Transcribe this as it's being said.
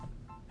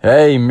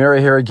Hey,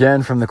 Mira here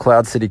again from the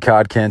Cloud City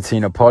Card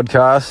Cantina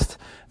podcast.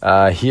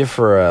 Here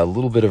for a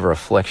little bit of a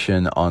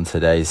reflection on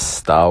today's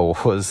Star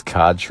Wars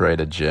card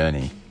trader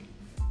journey.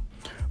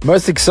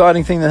 Most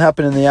exciting thing that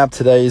happened in the app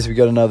today is we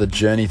got another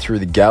journey through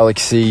the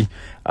galaxy.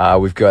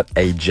 We've got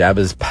a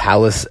Jabba's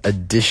Palace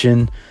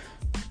edition.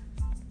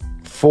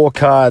 4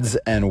 cards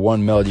and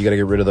 1 meld. You got to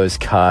get rid of those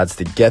cards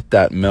to get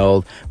that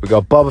meld. We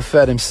got Boba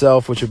Fett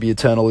himself, which will be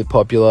eternally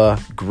popular,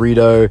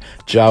 Greedo,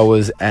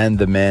 Jawas, and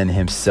the man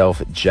himself,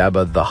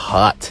 Jabba the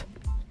Hutt.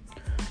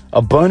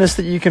 A bonus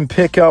that you can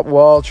pick up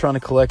while trying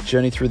to collect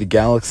Journey Through the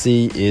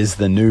Galaxy is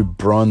the new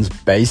bronze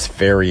base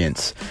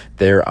variants.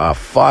 There are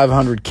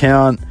 500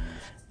 count,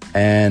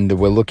 and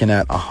we're looking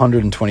at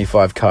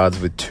 125 cards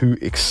with 2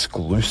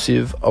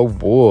 exclusive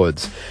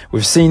awards.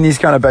 We've seen these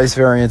kind of base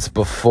variants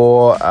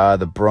before.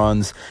 The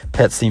bronze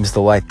pet seems to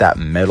like that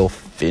metal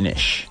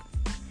finish.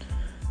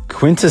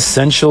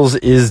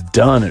 Quintessentials is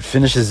done. It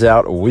finishes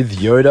out with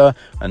Yoda,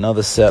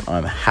 another set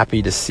I'm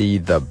happy to see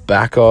the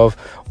back of.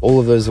 All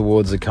of those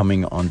awards are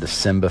coming on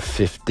December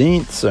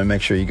 15th, so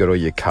make sure you got all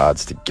your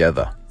cards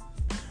together.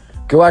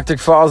 Galactic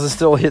Files are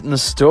still hitting the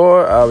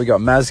store. We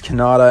got Maz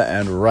Kanata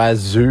and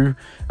Razu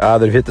that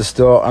have hit the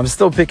store. I'm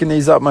still picking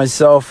these up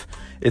myself.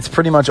 It's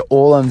pretty much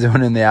all I'm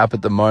doing in the app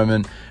at the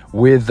moment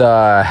with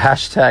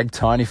hashtag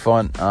tiny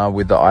font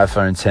with the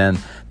iPhone 10.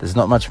 There's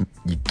not much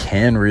you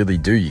can really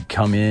do. You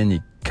come in, you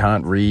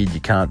can't read,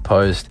 you can't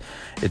post.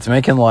 It's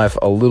making life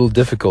a little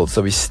difficult,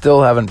 so we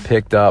still haven't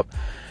picked up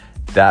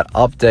that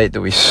update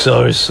that we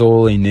so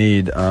sorely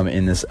need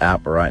in this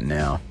app right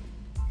now.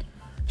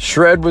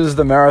 Shred was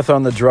the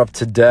marathon that dropped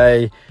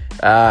today.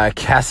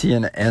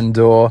 Cassian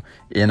Andor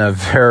in a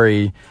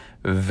very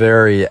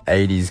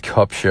 80s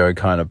cop show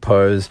kind of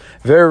pose.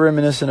 Very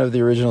reminiscent of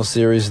the original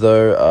series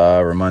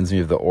though. Reminds me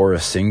of the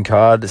Aura Singh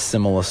card,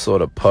 similar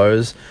sort of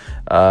pose.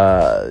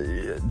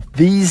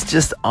 These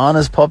just aren't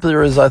as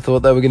popular as I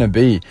thought they were going to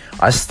be.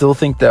 I still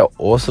think they're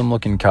awesome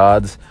looking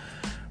cards,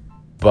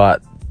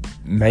 but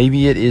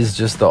maybe it is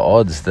just the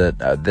odds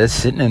that they're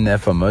sitting in there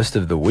for most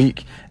of the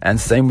week, and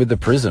same with the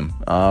Prism.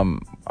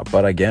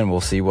 But again,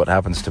 we'll see what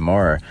happens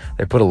tomorrow.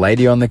 They put a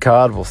lady on the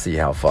card. We'll see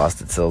how fast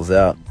it sells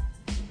out.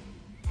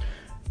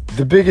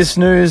 The biggest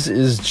news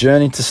is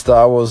Journey to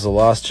Star Wars: The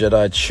Last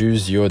Jedi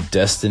Choose Your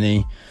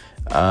Destiny.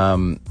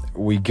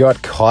 We got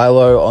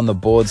Kylo on the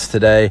boards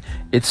today.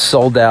 It's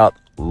sold out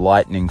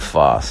lightning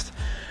fast.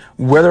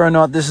 Whether or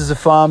not this is a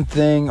farm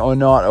thing or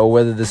not, or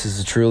whether this is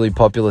a truly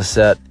popular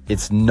set,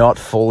 it's not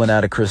falling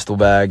out of crystal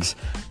bags,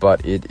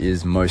 but it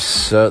is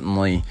most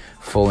certainly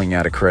falling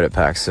out of credit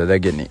packs, so they're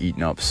getting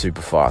eaten up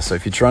super fast. So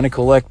if you're trying to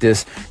collect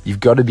this,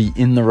 you've got to be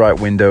in the right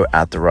window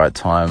at the right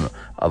time,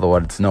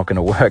 otherwise it's not going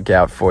to work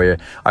out for you.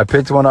 I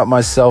picked one up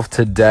myself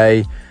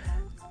today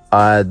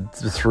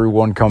through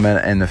one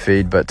comment in the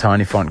feed, but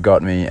Tiny Font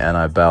got me and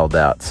I bailed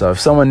out. So if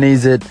someone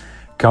needs it,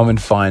 come and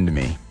find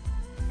me.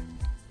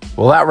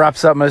 Well, that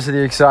wraps up most of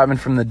the excitement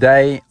from the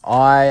day.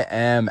 I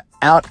am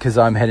out because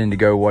I'm heading to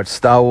go watch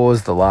Star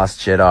Wars: The Last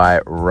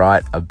Jedi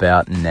right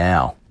about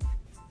now.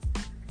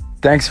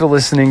 Thanks for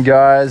listening,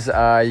 guys.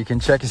 You can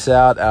check us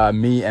out,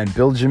 me and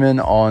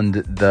Bilgeman, on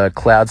the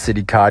Cloud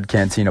City Card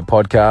Cantina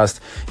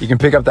podcast. You can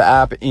pick up the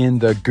app in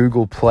the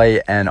Google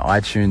Play and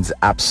iTunes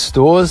app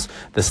stores.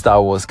 The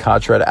Star Wars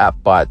Card Trader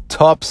app by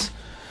Tops.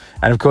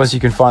 And of course, you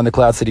can find the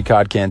Cloud City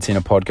Card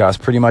Cantina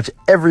podcast pretty much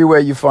everywhere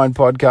you find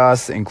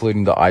podcasts,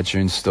 including the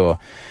iTunes store.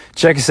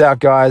 Check us out,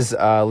 guys.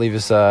 Leave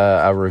us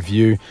a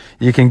review.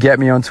 You can get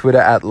me on Twitter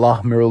at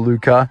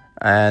LaMiraluca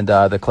and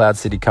the Cloud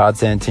City Card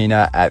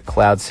Cantina at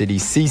Cloud City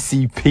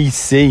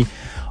CCPC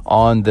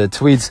on the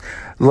tweets.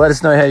 Let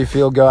us know how you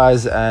feel,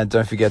 guys, and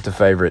don't forget to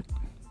favorite.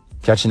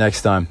 Catch you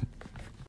next time.